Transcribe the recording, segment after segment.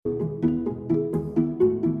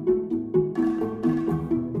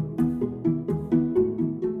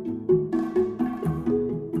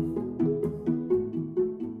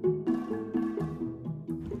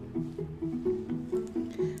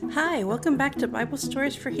welcome back to Bible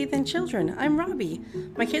Stories for Heathen Children. I'm Robbie.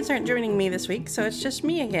 My kids aren't joining me this week, so it's just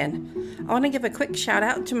me again. I want to give a quick shout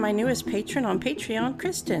out to my newest patron on Patreon,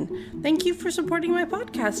 Kristen. Thank you for supporting my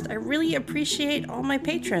podcast. I really appreciate all my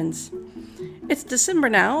patrons. It's December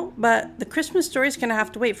now, but the Christmas story is going to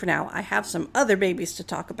have to wait for now. I have some other babies to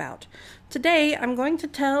talk about. Today, I'm going to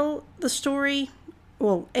tell a story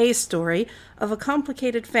of a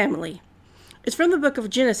complicated family. It's from the book of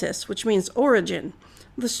Genesis, which means origin.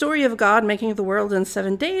 The story of God making the world in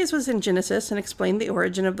 7 days was in Genesis and explained the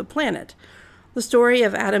origin of the planet. The story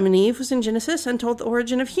of Adam and Eve was in Genesis and told the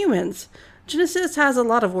origin of humans. Genesis has a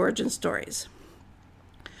lot of origin stories.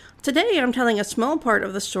 Today I'm telling a small part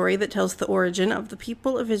of the story that tells the origin of the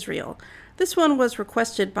people of Israel. This one was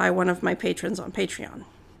requested by one of my patrons on Patreon.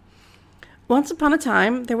 Once upon a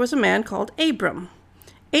time, there was a man called Abram.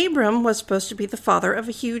 Abram was supposed to be the father of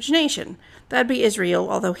a huge nation. That'd be Israel,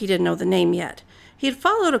 although he didn't know the name yet. He had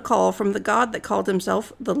followed a call from the God that called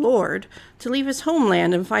himself the Lord to leave his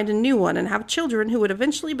homeland and find a new one and have children who would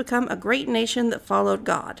eventually become a great nation that followed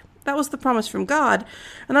God. That was the promise from God,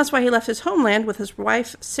 and that's why he left his homeland with his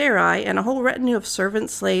wife Sarai and a whole retinue of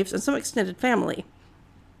servants, slaves, and some extended family.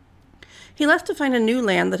 He left to find a new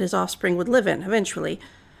land that his offspring would live in eventually.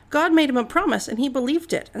 God made him a promise, and he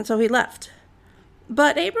believed it, and so he left.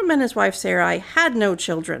 But Abram and his wife Sarai had no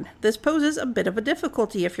children. This poses a bit of a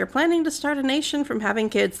difficulty if you're planning to start a nation from having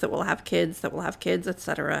kids that will have kids that will have kids,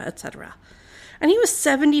 etc., etc. And he was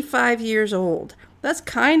 75 years old. That's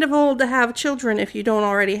kind of old to have children if you don't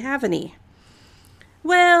already have any.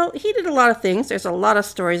 Well, he did a lot of things. There's a lot of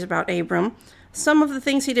stories about Abram. Some of the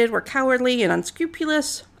things he did were cowardly and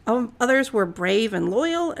unscrupulous. Others were brave and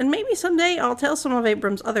loyal. And maybe someday I'll tell some of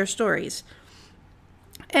Abram's other stories.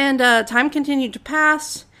 And time continued to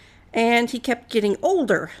pass, and he kept getting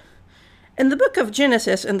older. In the book of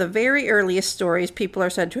Genesis, in the very earliest stories, people are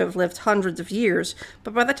said to have lived hundreds of years,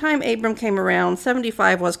 but by the time Abram came around,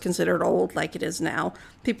 75 was considered old like it is now.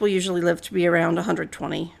 People usually live to be around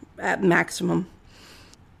 120 at maximum.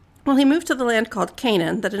 Well, he moved to the land called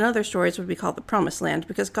Canaan, that in other stories would be called the Promised Land,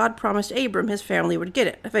 because God promised Abram his family would get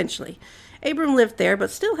it eventually. Abram lived there, but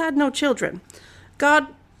still had no children. God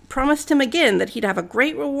promised him again that he'd have a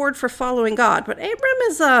great reward for following God. But Abram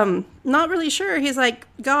is not really sure. He's like,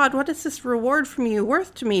 God, what is this reward from you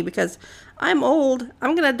worth to me? Because I'm old,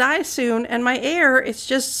 I'm going to die soon, and my heir is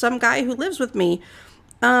just some guy who lives with me.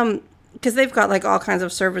 Because they've got like all kinds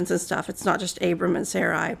of servants and stuff. It's not just Abram and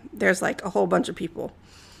Sarai. There's like a whole bunch of people.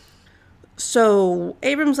 So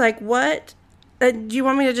Abram's like, what? Do you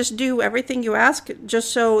want me to just do everything you ask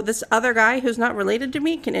just so this other guy who's not related to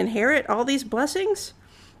me can inherit all these blessings?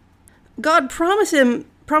 God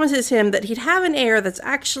promises him that he'd have an heir that's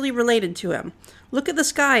actually related to him. Look at the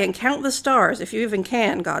sky and count the stars, if you even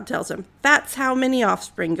can, God tells him. That's how many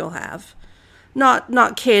offspring you'll have.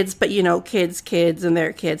 Not kids, but, kids, and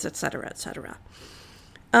their kids, etc., etc.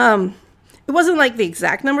 It wasn't like the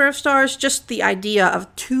exact number of stars, just the idea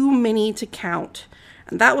of too many to count.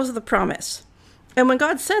 And that was the promise. And when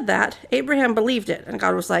God said that, Abraham believed it, and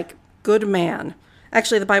God was like, good man.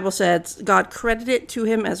 Actually, the Bible says God credited it to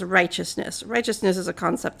him as righteousness. Righteousness is a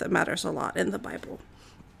concept that matters a lot in the Bible.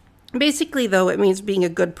 Basically, though, it means being a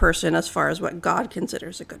good person as far as what God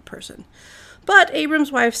considers a good person. But Abram's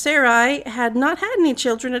wife, Sarai, had not had any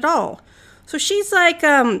children at all. So she's like,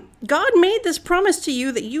 God made this promise to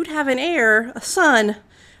you that you'd have an heir, a son.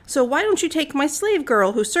 So why don't you take my slave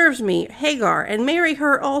girl who serves me, Hagar, and marry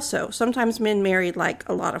her also? Sometimes men married like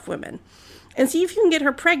a lot of women. And see if you can get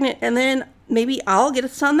her pregnant, and then maybe I'll get a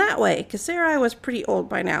son that way, because Sarai was pretty old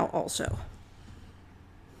by now also.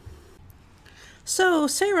 So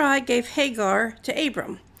Sarai gave Hagar to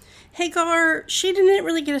Abram. Hagar, she didn't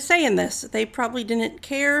really get a say in this. They probably didn't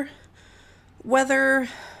care whether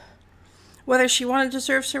she wanted to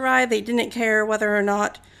serve Sarai. They didn't care whether or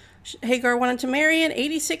not Hagar wanted to marry an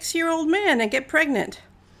 86-year-old man and get pregnant.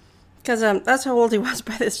 Because that's how old he was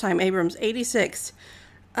by this time. Abram's 86.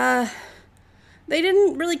 They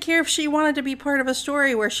didn't really care if she wanted to be part of a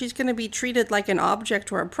story where she's going to be treated like an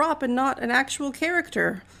object or a prop and not an actual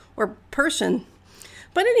character or person.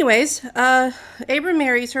 But anyways, Abram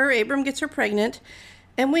marries her, Abram gets her pregnant,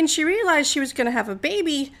 and when she realized she was going to have a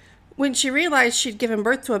baby, when she realized she'd given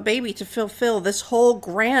birth to a baby to fulfill this whole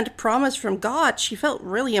grand promise from God, she felt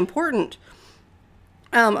really important.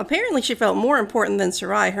 Apparently she felt more important than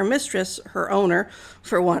Sarai, her mistress, her owner,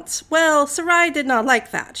 for once. Well, Sarai did not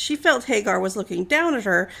like that. She felt Hagar was looking down at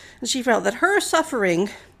her, and she felt that her suffering,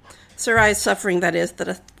 Sarai's suffering, that is, that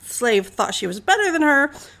a slave thought she was better than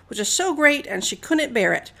her, was just so great, and she couldn't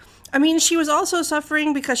bear it. I mean, she was also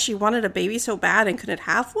suffering because she wanted a baby so bad and couldn't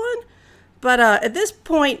have one, But at this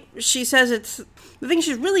point, she says it's the thing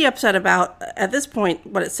she's really upset about. At this point,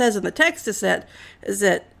 what it says in the text is that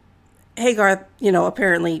Hagar,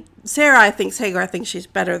 apparently Sarai thinks Hagar thinks she's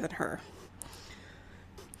better than her.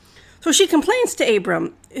 So she complains to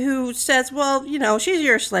Abram, who says, well, she's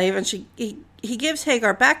your slave, and he gives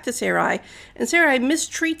Hagar back to Sarai, and Sarai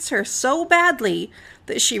mistreats her so badly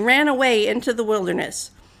that she ran away into the wilderness.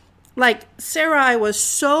 Like, Sarai was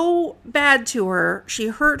so bad to her, she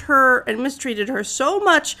hurt her and mistreated her so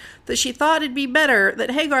much that Hagar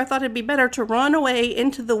thought it'd be better to run away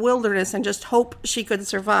into the wilderness and just hope she could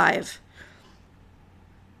survive.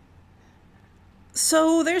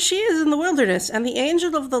 So there she is in the wilderness, and the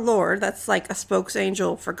angel of the Lord, that's like a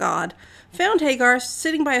spokesangel for God, found Hagar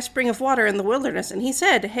sitting by a spring of water in the wilderness, and he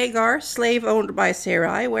said, Hagar, slave owned by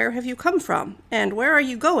Sarai, where have you come from? And where are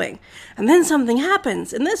you going? And then something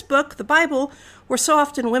happens. In this book, the Bible, where so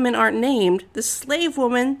often women aren't named, this slave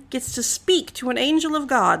woman gets to speak to an angel of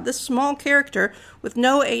God. This small character with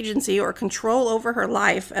no agency or control over her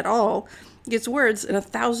life at all gets words in a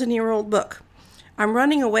 1,000-year-old book. I'm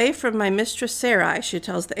running away from my mistress Sarai, she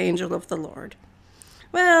tells the angel of the Lord.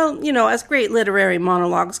 Well, as great literary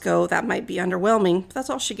monologues go, that might be underwhelming, but that's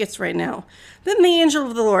all she gets right now. Then the angel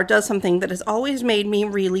of the Lord does something that has always made me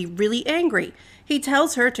really, really angry. He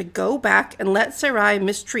tells her to go back and let Sarai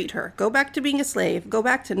mistreat her. Go back to being a slave. Go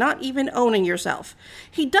back to not even owning yourself.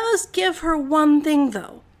 He does give her one thing,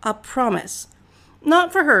 though, a promise.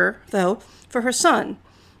 Not for her, though, for her son.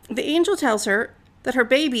 The angel tells her that her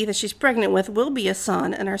baby that she's pregnant with will be a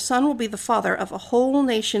son, and her son will be the father of a whole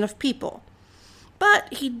nation of people.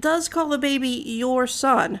 But he does call the baby your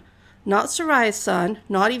son. Not Sarai's son,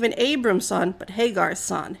 not even Abram's son, but Hagar's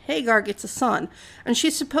son. Hagar gets a son, and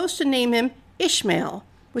she's supposed to name him Ishmael,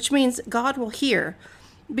 which means God will hear,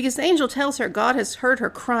 because the angel tells her God has heard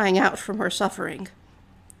her crying out from her suffering.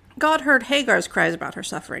 God heard Hagar's cries about her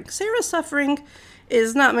suffering. Sarah's suffering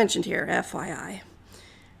is not mentioned here, FYI.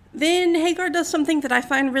 Then Hagar does something that I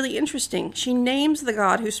find really interesting. She names the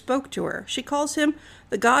God who spoke to her. She calls him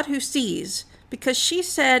the God who sees, because she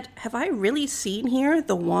said, have I really seen here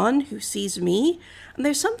the one who sees me? And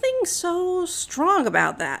there's something so strong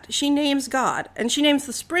about that. She names God, and she names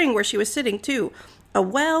the spring where she was sitting too, a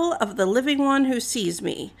well of the living one who sees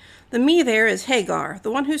me. The me there is Hagar,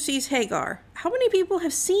 the one who sees Hagar. How many people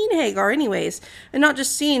have seen Hagar anyways, and not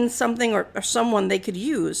just seen something or someone they could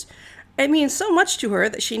use? It means so much to her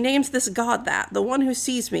that she names this God that, the one who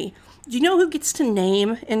sees me. Do you know who gets to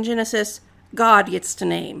name in Genesis? God gets to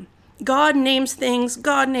name. God names things,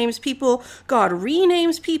 God names people, God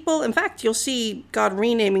renames people. In fact, you'll see God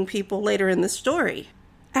renaming people later in the story.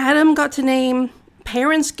 Adam got to name,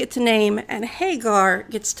 parents get to name, and Hagar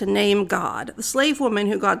gets to name God, the slave woman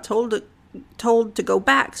who God told to go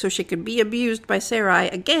back so she could be abused by Sarai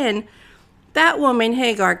again. That woman,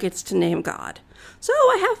 Hagar, gets to name God. So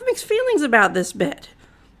I have mixed feelings about this bit.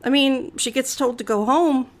 I mean, she gets told to go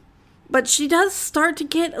home, but she does start to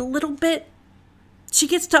get she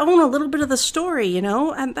gets to own a little bit of the story,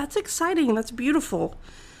 and that's exciting. That's beautiful.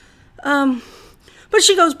 But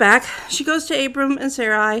she goes back. She goes to Abram and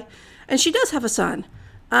Sarai, and she does have a son.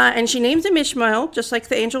 And she names him Ishmael, just like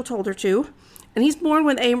the angel told her to. And he's born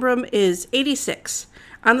when Abram is 86.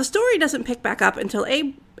 And the story doesn't pick back up until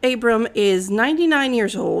Abram is 99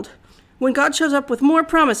 years old, when God shows up with more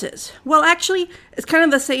promises. Well, actually, it's kind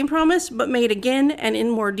of the same promise, but made again and in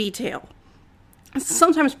more detail.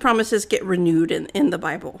 Sometimes promises get renewed in the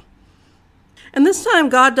Bible. And this time,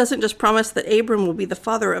 God doesn't just promise that Abram will be the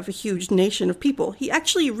father of a huge nation of people. He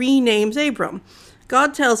actually renames Abram.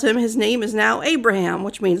 God tells him his name is now Abraham,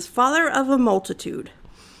 which means father of a multitude.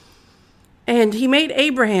 And he made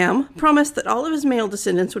Abraham promise that all of his male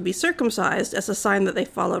descendants would be circumcised as a sign that they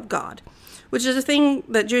followed God, which is a thing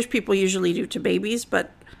that Jewish people usually do to babies,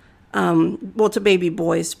 but, to baby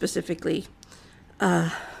boys specifically.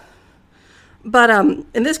 But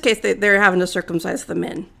in this case, they're having to circumcise the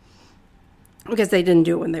men because they didn't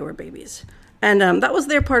do it when they were babies. And that was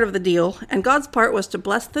their part of the deal. And God's part was to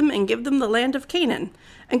bless them and give them the land of Canaan.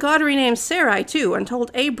 And God renamed Sarai too and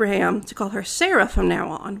told Abraham to call her Sarah from now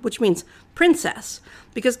on, which means princess,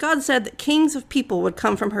 because God said that kings of people would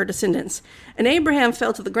come from her descendants. And Abraham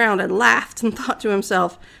fell to the ground and laughed and thought to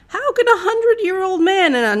himself, how can a 100-year-old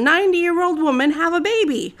man and a 90-year-old woman have a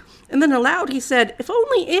baby? And then aloud he said, if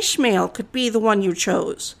only Ishmael could be the one you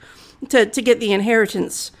chose to get the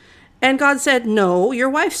inheritance. And God said, no, your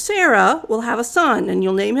wife Sarah will have a son, and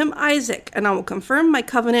you'll name him Isaac, and I will confirm my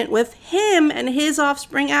covenant with him and his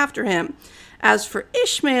offspring after him. As for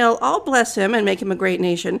Ishmael, I'll bless him and make him a great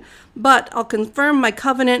nation, but I'll confirm my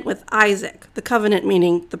covenant with Isaac, the covenant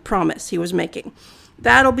meaning the promise he was making.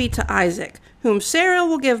 That'll be to Isaac, whom Sarah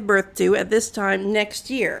will give birth to at this time next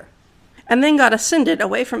year. And then God ascended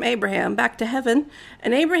away from Abraham back to heaven,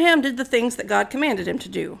 and Abraham did the things that God commanded him to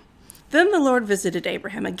do. Then the Lord visited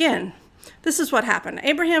Abraham again. This is what happened.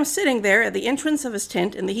 Abraham sitting there at the entrance of his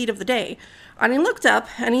tent in the heat of the day, and he looked up,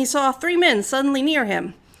 and he saw 3 men suddenly near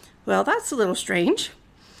him. Well, that's a little strange.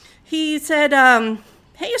 He said,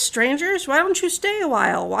 "Hey, strangers, why don't you stay a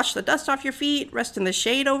while? Wash the dust off your feet, rest in the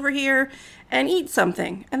shade over here, and eat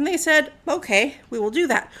something." And they said, "Okay, we will do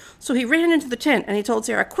that." So he ran into the tent, and he told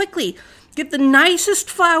Sarah, "Quickly, get the nicest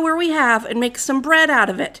flour we have and make some bread out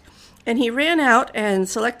of it." And he ran out and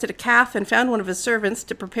selected a calf and found one of his servants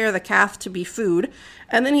to prepare the calf to be food.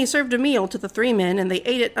 And then he served a meal to the 3 men, and they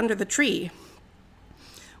ate it under the tree.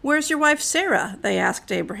 "Where's your wife Sarah?" they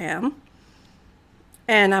asked Abraham.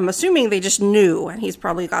 And I'm assuming they just knew, and he's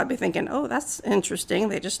probably got to be thinking, "Oh, that's interesting.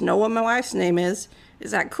 They just know what my wife's name is.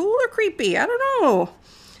 Is that cool or creepy? I don't know."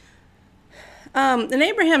 And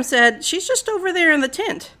Abraham said, "She's just over there in the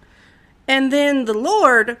tent." And then the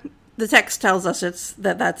Lord, the text tells us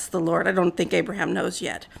that's the Lord. I don't think Abraham knows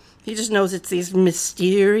yet. He just knows it's these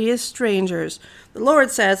mysterious strangers. The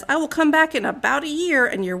Lord says, "I will come back in about a year,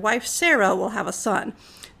 and your wife Sarah will have a son."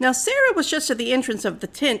 Now, Sarah was just at the entrance of the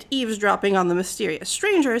tent, eavesdropping on the mysterious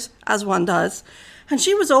strangers, as one does. And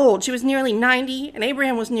she was old. She was nearly 90, and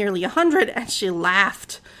Abraham was nearly 100, and she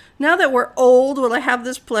laughed. "Now that we're old, will I have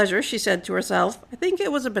this pleasure?" she said to herself. I think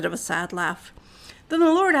it was a bit of a sad laugh. Then the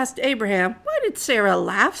Lord asked Abraham, "Why did Sarah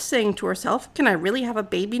laugh, saying to herself, 'Can I really have a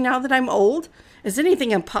baby now that I'm old? Is anything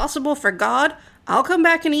impossible for God? I'll come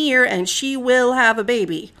back in a year, and she will have a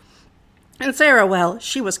baby.'" And Sarah, well,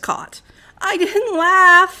 she was caught. "I didn't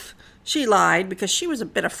laugh," she lied, because she was a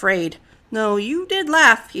bit afraid. "No, you did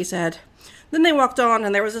laugh," he said. Then they walked on,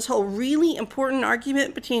 and there was this whole really important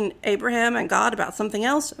argument between Abraham and God about something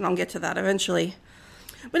else, and I'll get to that eventually.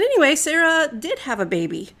 But anyway, Sarah did have a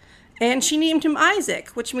baby, and she named him Isaac,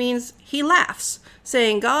 which means he laughs,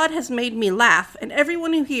 saying, "God has made me laugh, and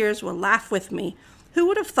everyone who hears will laugh with me." Who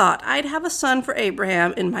would have thought I'd have a son for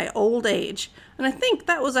Abraham in my old age? And I think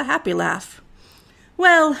that was a happy laugh.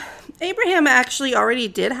 Well, Abraham actually already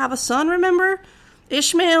did have a son, remember?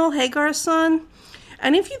 Ishmael, Hagar's son.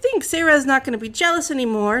 And if you think Sarah is not going to be jealous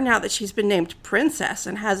anymore now that she's been named princess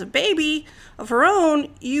and has a baby of her own,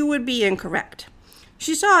 you would be incorrect.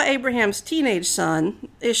 She saw Abraham's teenage son,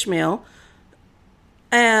 Ishmael.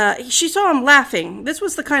 She saw him laughing. This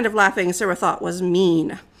was the kind of laughing Sarah thought was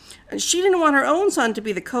mean. And she didn't want her own son to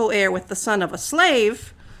be the co-heir with the son of a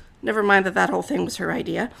slave. Never mind that whole thing was her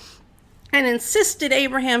idea. And insisted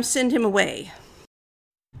Abraham send him away.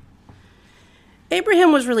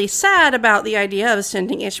 Abraham was really sad about the idea of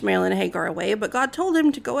sending Ishmael and Hagar away, but God told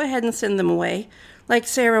him to go ahead and send them away, like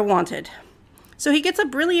Sarah wanted. So he gets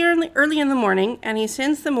up really early in the morning, and he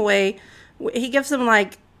sends them away. He gives them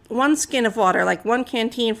like 1 skin of water, like 1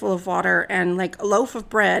 canteen full of water, and like a loaf of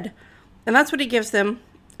bread. And that's what he gives them.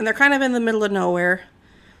 And they're kind of in the middle of nowhere.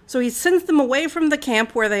 So he sends them away from the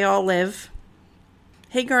camp where they all live.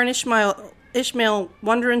 Hagar and Ishmael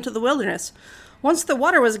wander into the wilderness. Once the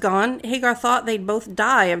water was gone, Hagar thought they'd both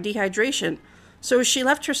die of dehydration. So she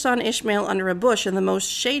left her son Ishmael under a bush in the most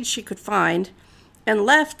shade she could find, and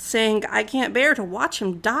left, saying, "I can't bear to watch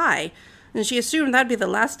him die." And she assumed that'd be the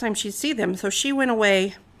last time she'd see them. So she went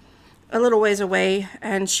away, a little ways away,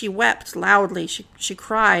 and she wept loudly. She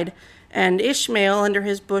cried. And Ishmael, under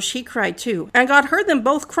his bush, he cried too. And God heard them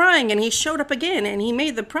both crying, and he showed up again, and he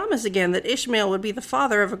made the promise again that Ishmael would be the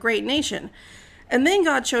father of a great nation. And then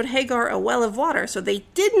God showed Hagar a well of water, so they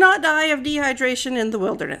did not die of dehydration in the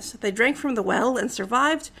wilderness. They drank from the well and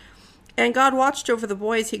survived, and God watched over the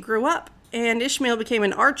boy as he grew up, and Ishmael became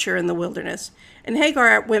an archer in the wilderness, and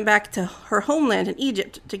Hagar went back to her homeland in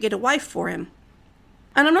Egypt to get a wife for him.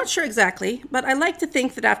 And I'm not sure exactly, but I like to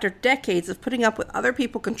think that after decades of putting up with other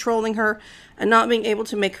people controlling her and not being able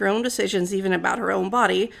to make her own decisions even about her own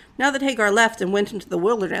body, now that Hagar left and went into the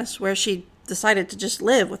wilderness where she decided to just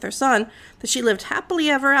live with her son, that she lived happily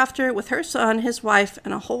ever after with her son, his wife,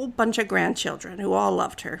 and a whole bunch of grandchildren who all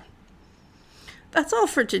loved her. That's all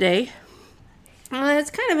for today.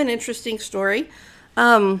 It's kind of an interesting story.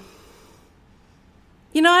 I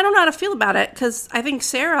don't know how to feel about it because I think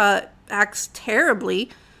Sarah acts terribly.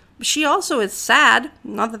 She also is sad.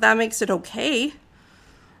 Not that makes it okay.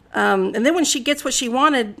 And then when she gets what she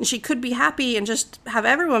wanted, she could be happy and just have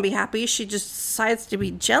everyone be happy. She just decides to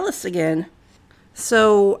be jealous again.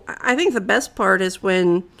 So I think the best part is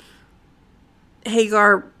when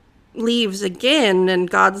Hagar leaves again and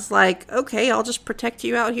God's like, "Okay, I'll just protect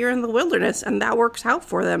you out here in the wilderness," and that works out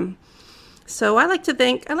for them. So I like to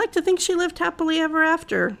think she lived happily ever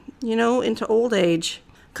after. into old age.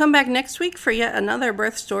 Come back next week for yet another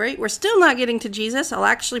birth story. We're still not getting to Jesus. I'll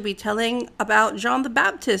actually be telling about John the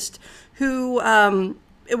Baptist, who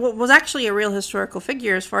was actually a real historical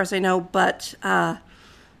figure as far as I know, but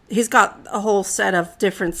he's got a whole set of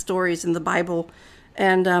different stories in the Bible,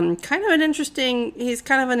 and kind of an interesting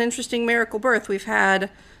miracle birth. We've had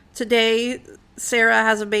today, Sarah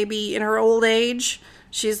has a baby in her old age.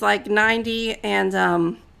 She's like 90,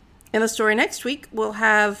 and in the story next week, we'll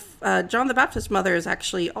have John the Baptist's mother is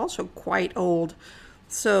actually also quite old.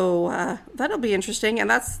 So that'll be interesting. And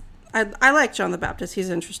I like John the Baptist. He's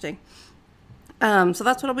interesting. So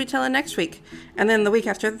that's what I'll be telling next week. And then the week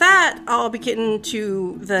after that, I'll be getting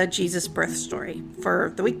to the Jesus birth story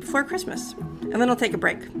for the week before Christmas. And then I'll take a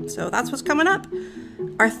break. So that's what's coming up.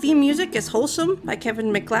 Our theme music is Wholesome by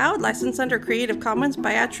Kevin MacLeod, licensed under Creative Commons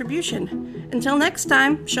by Attribution. Until next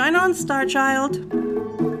time, shine on, Star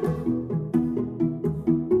Child.